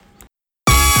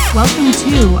Welcome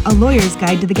to A Lawyer's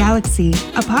Guide to the Galaxy,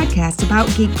 a podcast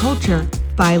about geek culture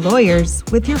by lawyers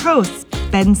with your hosts,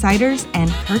 Ben Siders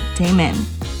and Kirk Damon.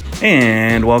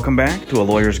 And welcome back to A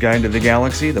Lawyer's Guide to the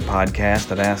Galaxy, the podcast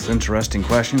that asks interesting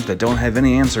questions that don't have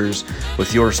any answers,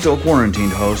 with your still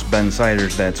quarantined host, Ben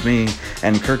Siders, that's me,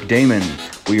 and Kirk Damon.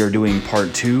 We are doing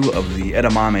part 2 of the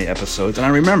edamame episodes, and I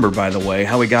remember, by the way,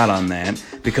 how we got on that,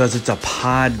 because it's a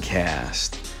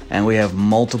podcast. And we have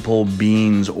multiple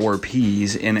beans or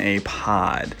peas in a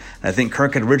pod. And I think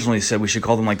Kirk had originally said we should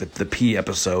call them like the pea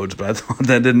episodes, but I thought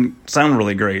that didn't sound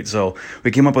really great. So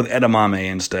we came up with edamame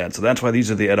instead. So that's why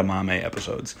these are the edamame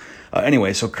episodes.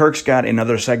 Anyway, so Kirk's got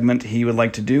another segment he would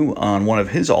like to do on one of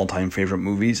his all-time favorite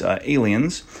movies,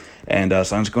 Aliens. And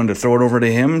so I'm just going to throw it over to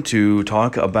him to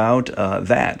talk about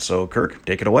that. So Kirk,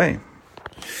 take it away.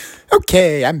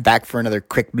 Okay, I'm back for another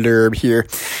quick blurb here.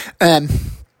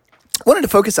 Wanted to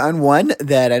focus on one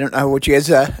that I don't know what you guys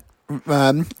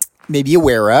may be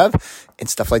aware of and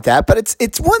stuff like that, but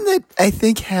it's one that I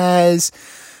think has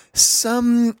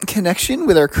some connection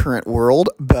with our current world,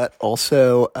 but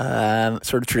also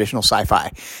sort of traditional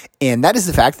sci-fi. And that is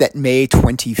the fact that May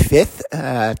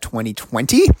 25th,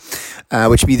 2020,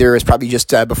 which either is probably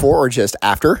just before or just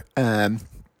after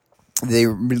the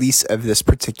release of this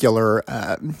particular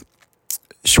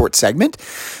short segment,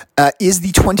 is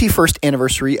the 21st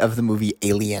anniversary of the movie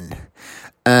Alien.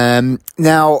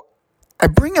 Now, I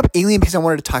bring up Alien because I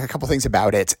wanted to talk a couple things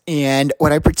about it, and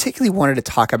what I particularly wanted to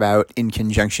talk about in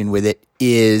conjunction with it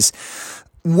is,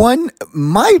 one,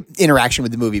 my interaction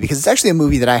with the movie, because it's actually a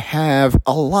movie that I have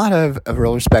a lot of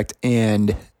real respect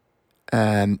and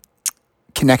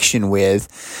connection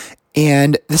with,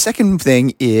 and the second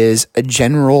thing is a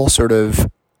general sort of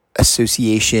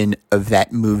association of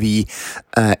that movie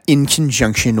in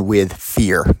conjunction with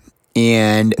fear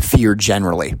and fear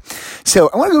generally. So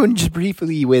I want to go in just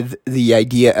briefly with the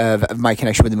idea of my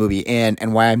connection with the movie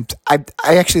and why I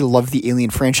actually love the Alien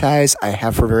franchise. I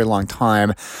have for a very long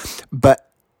time, but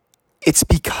it's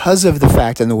because of the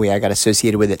fact and the way I got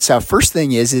associated with it. So first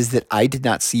thing is that I did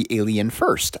not see Alien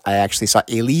first. I actually saw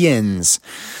Aliens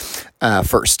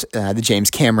first, the James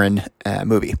Cameron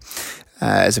movie.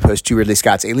 As opposed to Ridley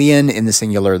Scott's Alien in the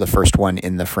singular, the first one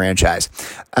in the franchise.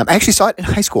 I actually saw it in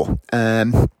high school.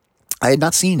 I had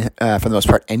not seen, for the most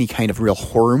part, any kind of real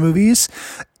horror movies.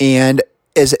 And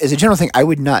as a general thing, I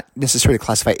would not necessarily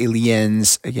classify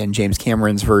Aliens, again, James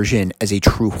Cameron's version, as a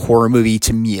true horror movie.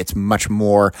 To me, it's much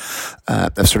more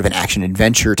of sort of an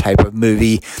action-adventure type of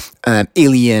movie.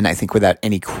 Alien, I think without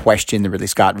any question, the Ridley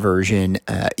Scott version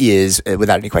is,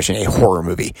 without any question, a horror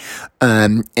movie.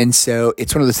 And so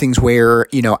it's one of those things where,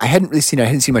 I hadn't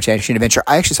seen much action-adventure.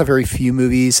 I actually saw very few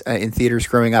movies in theaters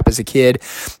growing up as a kid.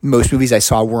 Most movies I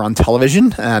saw were on television.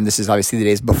 This is obviously the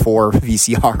days before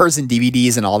VCRs and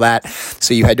DVDs and all that.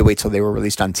 So you had to wait till they were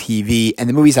released on TV. And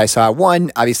the movies I saw,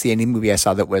 obviously any movie I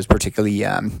saw that was particularly,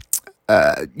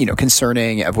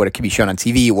 concerning of what it could be shown on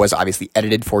TV was obviously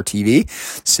edited for TV.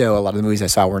 So a lot of the movies I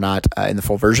saw were not in the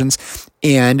full versions.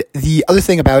 And the other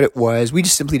thing about it was we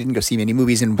just simply didn't go see many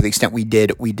movies. And to the extent we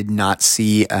did not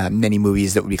see many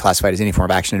movies that would be classified as any form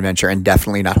of action adventure, and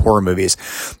definitely not horror movies.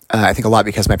 I think a lot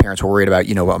because my parents were worried about,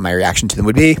 what my reaction to them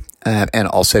would be, and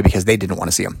also because they didn't want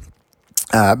to see them.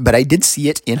 But I did see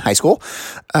it in high school.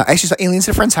 I actually saw Aliens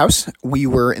at a friend's house. We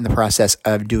were in the process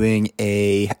of doing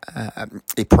a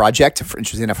project,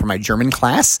 interestingly enough, for my German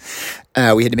class.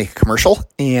 We had to make a commercial,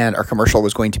 and our commercial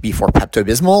was going to be for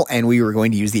Pepto-Bismol, and we were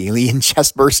going to use the Aliens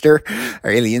chest burster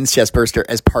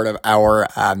as part of our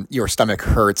your stomach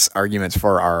hurts arguments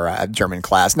for our German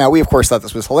class. Now, we, of course, thought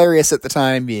this was hilarious at the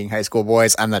time, being high school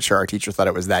boys. I'm not sure our teacher thought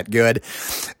it was that good.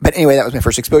 But anyway, that was my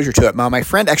first exposure to it. My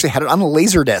friend actually had it on a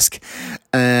Laserdisc.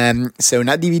 So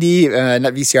not DVD,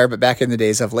 not VCR, but back in the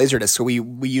days of Laserdisc. So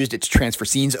we used it to transfer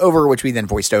scenes over, which we then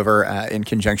voiced over in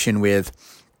conjunction with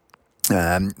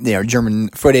German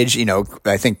footage.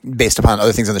 I think based upon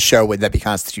other things on the show, would that be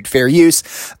constitute fair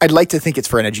use? I'd like to think it's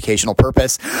for an educational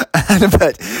purpose,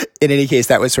 but in any case,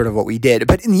 that was sort of what we did.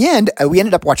 But in the end, we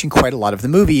ended up watching quite a lot of the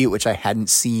movie, which I hadn't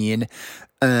seen.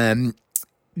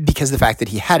 Because of the fact that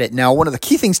he had it. Now, one of the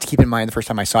key things to keep in mind the first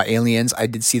time I saw Aliens, I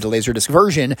did see the Laserdisc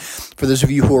version. For those of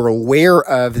you who are aware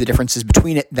of the differences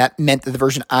between it, that meant that the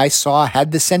version I saw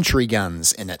had the sentry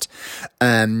guns in it.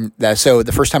 So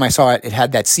the first time I saw it, it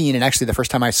had that scene. And actually, the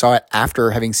first time I saw it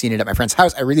after having seen it at my friend's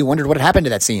house, I really wondered what had happened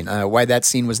to that scene, why that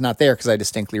scene was not there, because I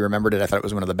distinctly remembered it. I thought it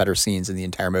was one of the better scenes in the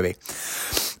entire movie.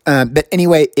 But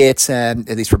anyway, it's at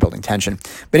least for building tension.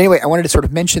 But anyway, I wanted to sort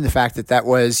of mention the fact that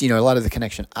was, a lot of the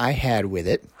connection I had with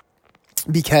it,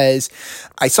 because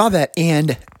I saw that,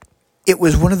 and it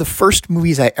was one of the first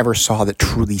movies I ever saw that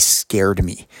truly scared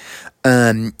me.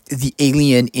 The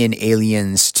alien in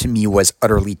Aliens to me was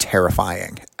utterly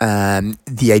terrifying.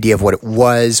 The idea of what it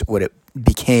was, what it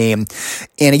became.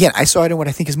 And again, I saw it in what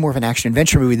I think is more of an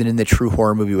action-adventure movie than in the true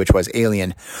horror movie, which was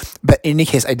Alien. But in any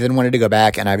case, I then wanted to go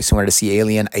back and I obviously wanted to see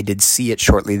Alien. I did see it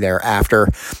shortly thereafter.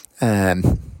 I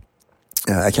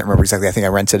can't remember exactly. I think I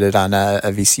rented it on a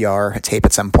VCR tape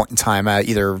at some point in time,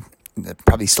 either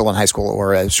probably still in high school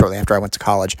or shortly after I went to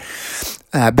college.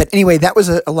 But anyway, that was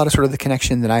a lot of sort of the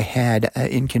connection that I had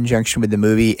in conjunction with the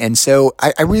movie. And so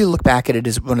I really look back at it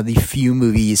as one of the few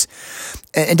movies,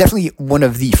 and definitely one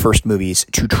of the first movies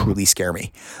to truly scare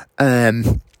me.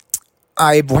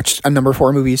 I've watched a number of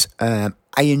horror movies.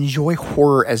 I enjoy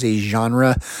horror as a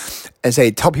genre. As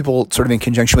I tell people sort of in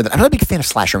conjunction with it, I'm not a big fan of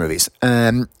slasher movies,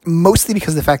 mostly because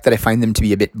of the fact that I find them to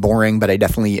be a bit boring, but I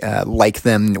definitely like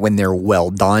them when they're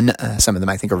well done. Some of them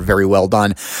I think are very well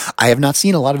done. I have not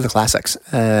seen a lot of the classics.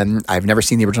 I've never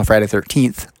seen the original Friday the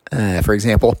 13th, for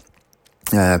example.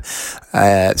 So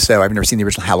I've never seen the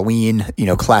original Halloween,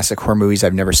 classic horror movies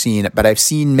I've never seen, but I've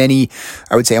seen many,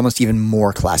 I would say almost even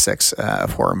more classics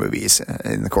of horror movies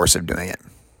in the course of doing it.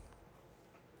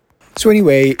 So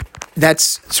anyway,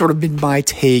 that's sort of been my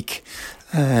take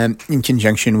in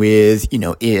conjunction with,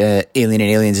 Alien and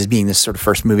Aliens as being this sort of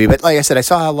first movie. But like I said, I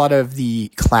saw a lot of the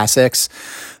classics.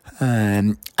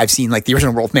 I've seen like the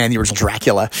original Wolfman, the original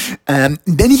Dracula.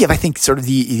 Many of, I think, sort of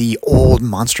the old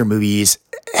monster movies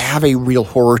have a real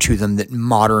horror to them that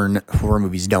modern horror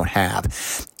movies don't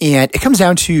have. And it comes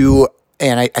down to,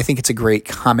 and I think it's a great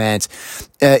comment,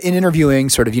 in interviewing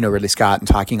sort of, Ridley Scott and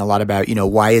talking a lot about,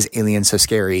 why is Alien so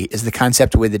scary, is the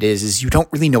concept with it is you don't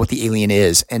really know what the alien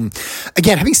is. And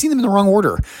again, having seen them in the wrong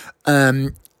order,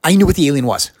 I knew what the alien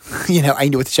was. I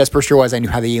knew what the chestburster was. I knew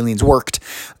how the aliens worked,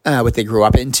 what they grew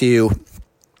up into.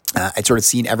 I'd sort of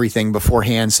seen everything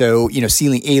beforehand. So,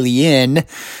 seeing Alien,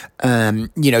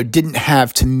 didn't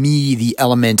have to me the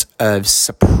element of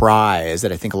surprise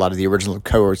that I think a lot of the original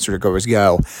cohorts sort of goers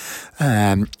go.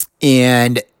 And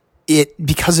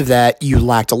because of that, you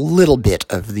lacked a little bit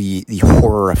of the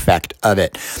horror effect of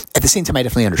it. At the same time, I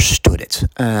definitely understood it.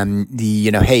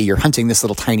 Hey, you're hunting this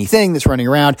little tiny thing that's running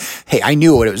around. Hey, I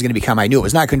knew what it was going to become. I knew it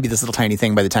was not going to be this little tiny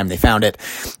thing by the time they found it.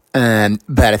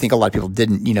 But I think a lot of people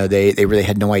didn't, they really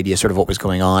had no idea sort of what was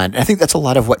going on. And I think that's a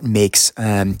lot of what makes,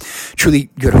 truly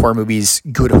good horror movies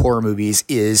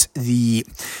is the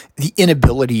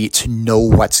inability to know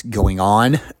what's going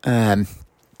on.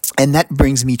 And that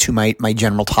brings me to my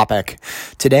general topic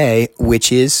today,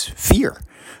 which is fear.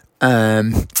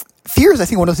 Fear is, I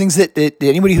think, one of the things that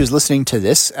anybody who's listening to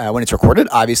this, when it's recorded,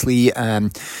 obviously,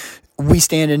 we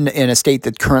stand in a state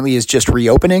that currently is just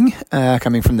reopening,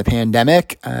 coming from the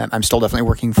pandemic. I'm still definitely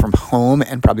working from home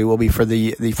and probably will be for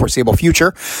the foreseeable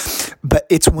future. But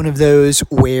it's one of those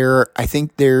where I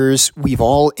think we've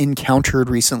all encountered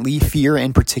recently fear,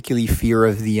 and particularly fear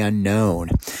of the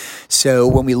unknown. So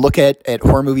when we look at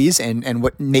horror movies and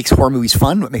what makes horror movies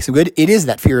fun, what makes them good, it is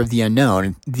that fear of the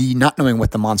unknown, the not knowing what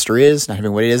the monster is, not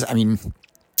having what it is. I mean,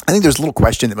 I think there's little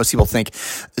question that most people think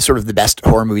sort of the best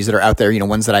horror movies that are out there,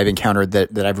 ones that I've encountered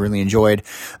that I've really enjoyed,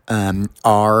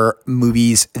 are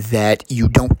movies that you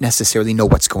don't necessarily know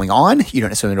what's going on. You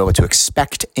don't necessarily know what to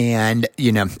expect. And,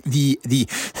 the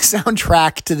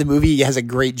soundtrack to the movie has a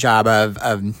great job of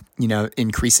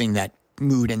increasing that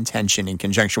mood and tension in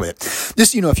conjunction with it.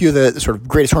 Just, a few of the sort of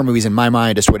greatest horror movies in my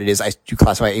mind as to what it is. I do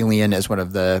classify Alien as one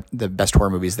of the best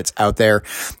horror movies that's out there.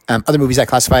 Other movies I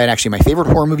classify, and actually my favorite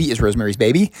horror movie is Rosemary's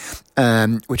Baby,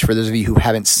 which for those of you who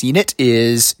haven't seen it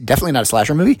is definitely not a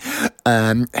slasher movie.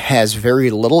 Has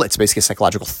very little. It's basically a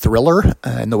psychological thriller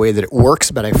in the way that it works,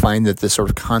 but I find that the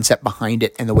sort of concept behind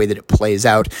it and the way that it plays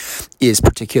out is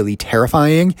particularly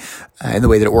terrifying in the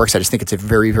way that it works. I just think it's a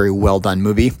very, very well done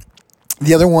movie.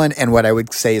 The other one, and what I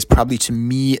would say is probably to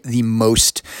me the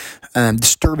most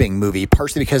disturbing movie,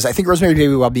 partially because I think Rosemary's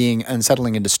Baby, while being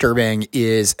unsettling and disturbing,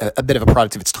 is a bit of a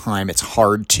product of its time. It's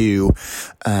hard to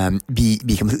be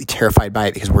completely terrified by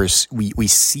it because we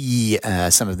see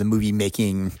some of the movie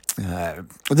making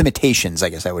limitations, I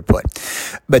guess I would put.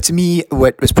 But to me,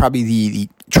 what was probably the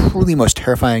truly most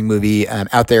terrifying movie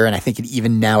out there, and I think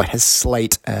even now it has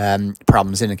slight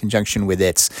problems in conjunction with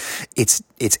its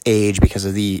age because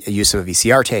of the use of a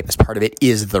VCR tape as part of it,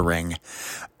 is The Ring.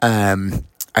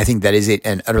 I think that is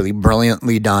an utterly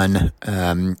brilliantly done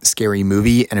scary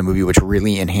movie, and a movie which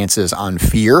really enhances on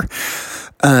fear.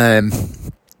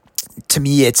 to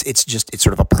me, it's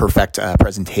sort of a perfect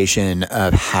presentation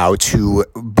of how to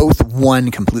both,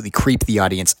 one, completely creep the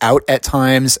audience out at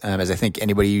times. As I think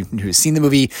anybody who's seen the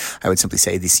movie, I would simply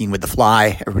say the scene with the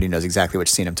fly. Everybody knows exactly which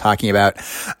scene I'm talking about.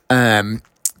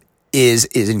 Is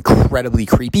incredibly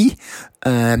creepy.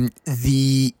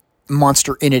 The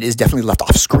monster in it is definitely left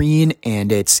off screen,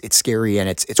 and it's scary, and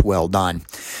it's well done.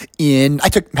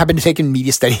 Happened to take in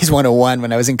Media Studies 101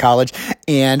 when I was in college,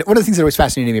 and one of the things that always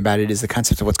fascinated me about it is the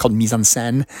concept of what's called mise en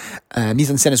scène. Mise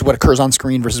en scène is what occurs on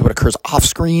screen versus what occurs off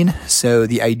screen. So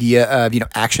the idea of,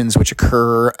 actions which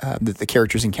occur that the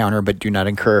characters encounter but do not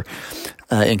occur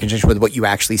in conjunction with what you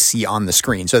actually see on the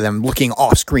screen. So them looking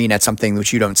off screen at something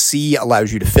which you don't see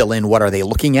allows you to fill in what are they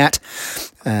looking at.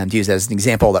 To use that as an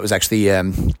example, that was actually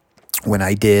when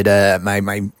I did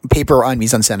my paper on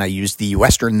mise en scène, I used the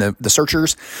Western, the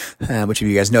Searchers, which, if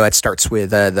you guys know, it starts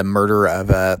with the murder of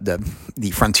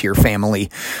the Frontier family.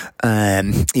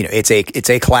 It's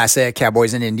a classic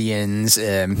cowboys and Indians,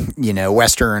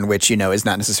 Western, which is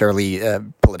not necessarily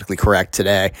politically correct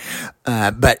today,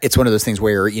 but it's one of those things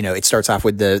where it starts off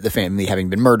with the family having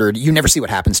been murdered. You never see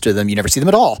what happens to them. You never see them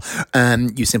at all.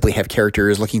 You simply have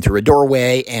characters looking through a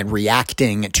doorway and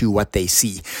reacting to what they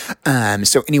see.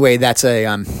 So anyway, that's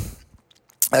a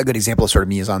good example of sort of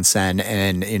mise en scène,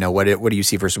 and what do you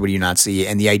see versus what do you not see,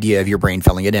 and the idea of your brain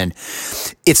filling it in.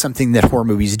 It's something that horror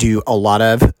movies do a lot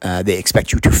of. They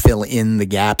expect you to fill in the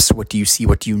gaps. What do you see?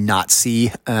 What do you not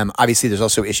see? Obviously, there's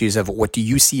also issues of what do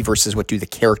you see versus what do the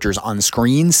characters on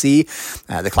screen see.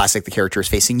 The classic: the character is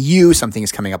facing you, something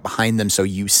is coming up behind them, so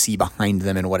you see behind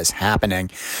them and what is happening.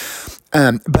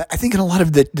 But I think in a lot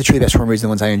of the truly best horror movies, the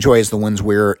ones I enjoy is the ones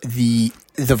where the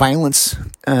violence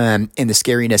and the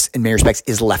scariness in many respects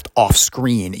is left off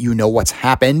screen. You know what's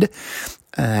happened.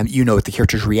 You know what the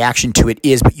character's reaction to it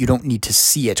is, but you don't need to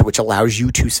see it, which allows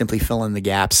you to simply fill in the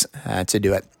gaps to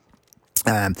do it.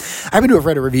 I happen to have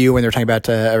read a review when they were talking about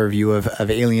a review of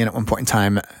Alien at one point in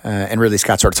time, and Ridley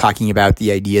Scott sort of talking about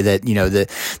the idea that,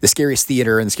 the scariest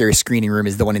theater and the scariest screening room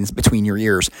is the one in between your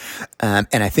ears. And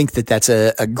I think that that's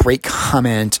a great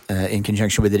comment in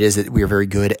conjunction with it, is that we are very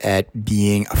good at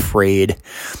being afraid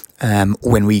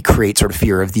when we create sort of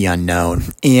fear of the unknown.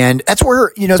 And that's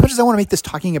where, as much as I want to make this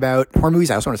talking about horror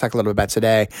movies, I also want to talk a little bit about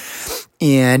today.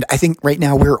 And I think right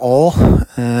now we're all,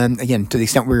 again, to the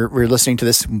extent we're listening to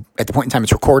this at the point in time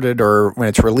it's recorded or when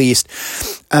it's released,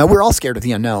 we're all scared of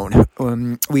the unknown.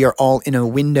 We are all in a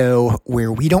window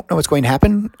where we don't know what's going to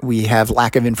happen. We have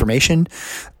lack of information,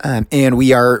 and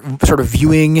we are sort of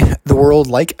viewing the world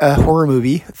like a horror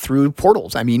movie through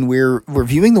portals. I mean, we're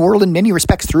viewing the world in many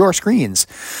respects through our screens.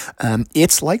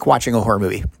 It's like watching a horror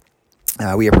movie.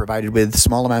 We are provided with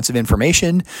small amounts of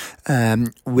information,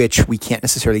 which we can't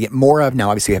necessarily get more of. Now,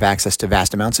 obviously, we have access to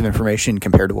vast amounts of information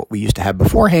compared to what we used to have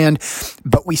beforehand,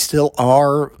 but we still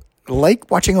are,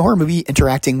 like watching a horror movie,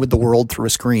 interacting with the world through a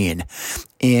screen.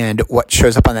 And what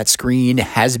shows up on that screen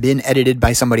has been edited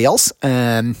by somebody else,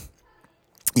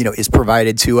 is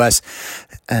provided to us,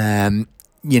 in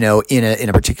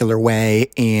a particular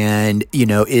way, and,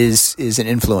 is an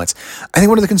influence. I think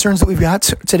one of the concerns that we've got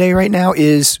today right now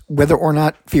is whether or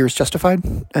not fear is justified.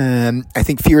 I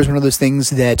think fear is one of those things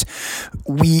that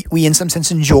we in some sense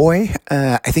enjoy.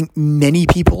 I think many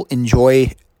people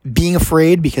enjoy being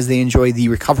afraid because they enjoy the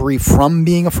recovery from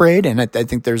being afraid. And I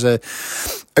think there's a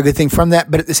good thing from that.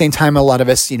 But at the same time, a lot of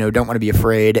us, don't want to be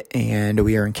afraid, and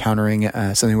we are encountering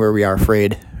something where we are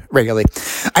afraid regularly.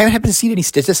 I haven't happened to see any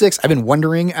statistics. I've been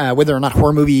wondering whether or not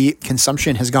horror movie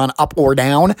consumption has gone up or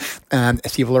down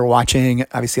as people are watching,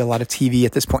 obviously, a lot of TV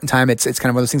at this point in time. It's kind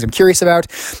of one of those things I'm curious about.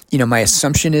 My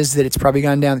assumption is that it's probably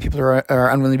gone down. People are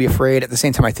unwilling to be afraid. At the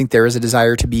same time, I think there is a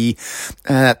desire to be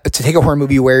to take a horror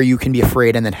movie where you can be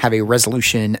afraid and then have a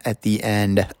resolution at the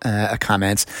end,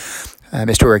 comments.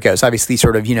 As to where it goes. Obviously,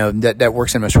 sort of, that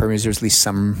works in most horror movies. There's at least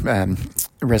some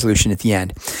resolution at the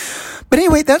end. But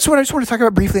anyway, that's what I just want to talk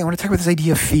about briefly. I want to talk about this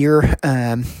idea of fear,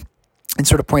 and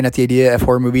sort of point out the idea of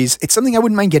horror movies. It's something I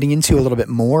wouldn't mind getting into a little bit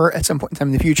more at some point in time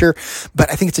in the future,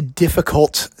 but I think it's a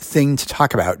difficult thing to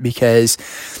talk about because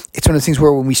it's one of the things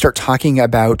where when we start talking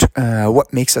about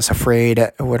what makes us afraid,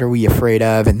 what are we afraid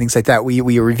of, and things like that, we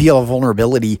reveal a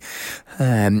vulnerability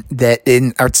that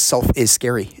in itself is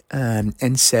scary.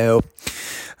 And so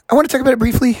I want to talk about it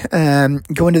briefly,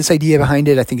 go into this idea behind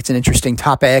it. I think it's an interesting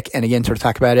topic, and again, sort of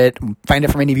talk about it. Find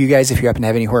out from any of you guys if you happen to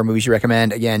have any horror movies you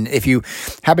recommend. Again, if you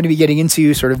happen to be getting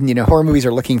into sort of, horror movies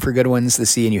or looking for good ones to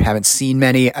see and you haven't seen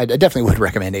many, I definitely would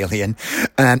recommend Alien,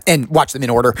 and watch them in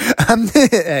order.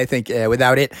 I think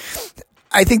without it,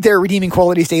 I think there are redeeming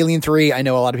qualities to Alien 3. I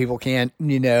know a lot of people can't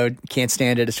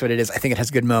stand it. It's what it is. I think it has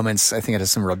good moments. I think it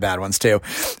has some real bad ones too.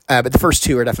 But the first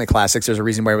two are definitely classics. There's a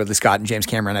reason why Ridley Scott and James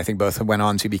Cameron, I think, both went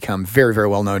on to become very, very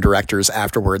well-known directors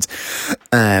afterwards.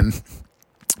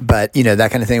 But,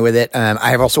 that kind of thing with it. I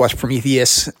have also watched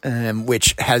Prometheus,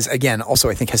 which has, again, also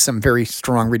I think has some very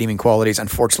strong redeeming qualities.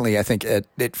 Unfortunately, I think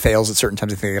it fails at certain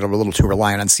times. I think they get a little too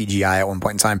reliant on CGI at one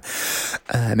point in time,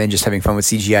 and just having fun with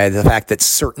CGI. The fact that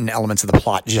certain elements of the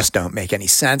plot just don't make any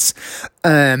sense.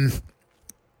 But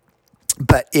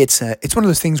it's one of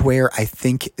those things where I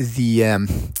think you've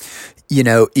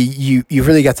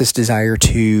really got this desire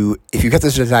to, if you've got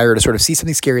this desire to sort of see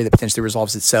something scary that potentially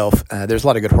resolves itself, there's a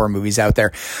lot of good horror movies out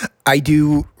there. I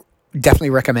do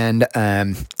definitely recommend,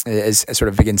 as sort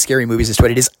of, again, scary movies as to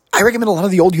what it is, I recommend a lot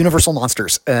of the old Universal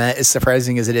monsters, as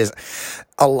surprising as it is.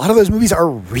 A lot of those movies are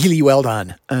really well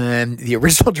done. The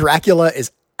original Dracula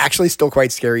is actually still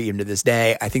quite scary even to this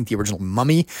day. I think the original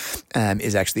Mummy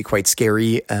is actually quite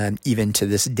scary even to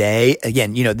this day.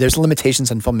 Again, there's limitations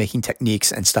on filmmaking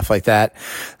techniques and stuff like that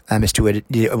as to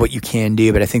what you can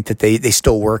do, but I think that they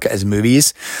still work as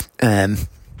movies.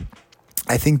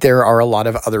 I think there are a lot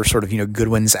of other sort of, good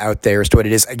ones out there as to what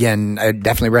it is. Again, I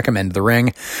definitely recommend The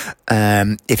Ring.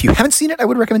 If you haven't seen it, I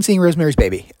would recommend seeing Rosemary's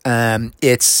Baby.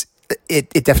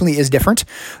 It definitely is different.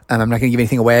 I'm not going to give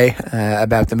anything away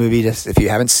about the movie just if you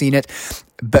haven't seen it,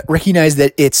 but recognize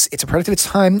that it's a product of its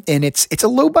time, and it's a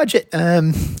low budget,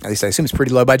 at least I assume it's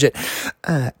pretty low budget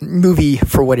movie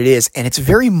for what it is, and it's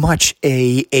very much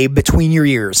a between your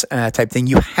ears type thing.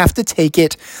 You have to take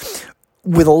it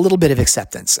with a little bit of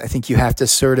acceptance. I think you have to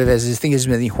sort of, as the thing is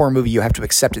with any horror movie, you have to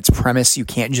accept its premise. You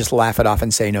can't just laugh it off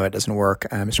and say, no, it doesn't work.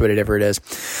 It's whatever it is.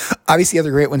 Obviously,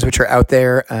 other great ones which are out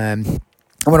there.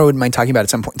 What I wouldn't mind talking about at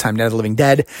some point in time, Night of the Living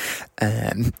Dead,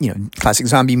 classic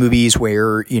zombie movies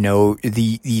where,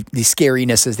 the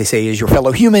scariness, as they say, is your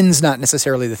fellow humans, not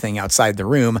necessarily the thing outside the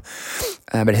room.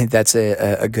 But I think that's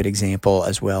a good example,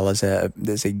 as well as a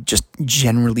just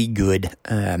generally good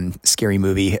scary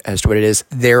movie as to what it is.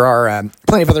 There are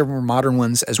plenty of other more modern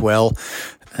ones as well.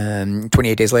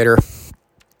 28 Days Later.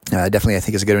 Definitely, I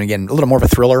think is a good one. Again, a little more of a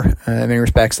thriller in many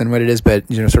respects than what it is,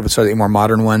 but sort of slightly more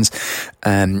modern ones.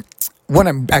 One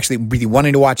I'm actually really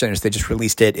wanting to watch, and they just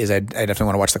released it, is I definitely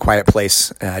want to watch The Quiet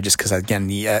Place, just because, again,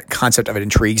 the concept of it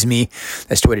intrigues me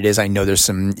as to what it is. I know there's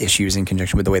some issues in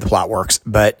conjunction with the way the plot works,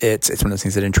 but it's one of those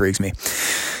things that intrigues me.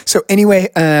 So anyway,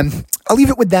 I'll leave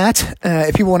it with that.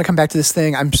 If people want to come back to this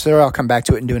thing, I'm sure I'll come back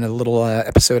to it and doing a little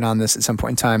episode on this at some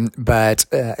point in time, but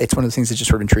it's one of the things that just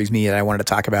sort of intrigues me that I wanted to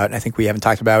talk about, and I think we haven't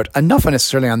talked about enough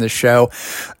necessarily on this show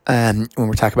when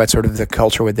we're talking about sort of the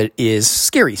culture that is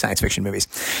scary science fiction movies.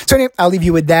 So anyway, I'll leave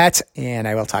you with that, and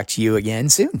I will talk to you again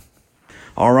soon.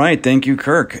 All right. Thank you,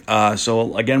 Kirk.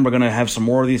 So, again, we're going to have some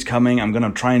more of these coming. I'm going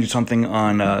to try and do something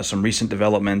on some recent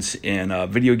developments in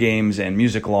video games and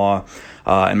music law,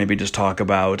 and maybe just talk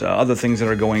about other things that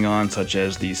are going on, such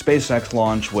as the SpaceX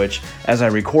launch, which, as I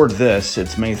record this,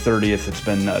 it's May 30th. It's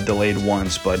been delayed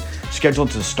once, but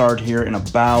scheduled to start here in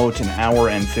about an hour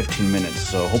and 15 minutes.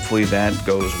 So hopefully that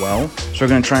goes well. So we're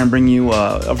going to try and bring you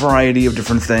a variety of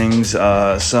different things,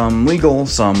 some legal,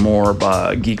 some more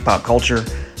geek pop culture,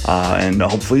 and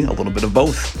hopefully a little bit of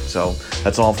both. So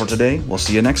that's all for today. We'll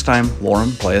see you next time.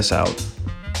 Lauren, play us out.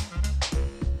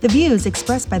 The views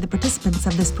expressed by the participants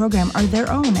of this program are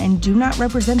their own and do not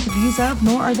represent the views of,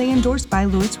 nor are they endorsed by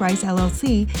Lewis Rice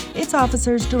LLC, its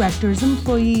officers, directors,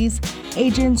 employees,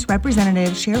 agents,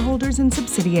 representatives, shareholders, and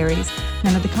subsidiaries.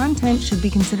 None of the content should be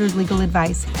considered legal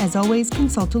advice. As always,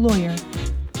 consult a lawyer.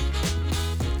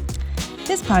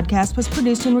 This podcast was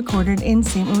produced and recorded in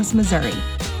St. Louis, Missouri.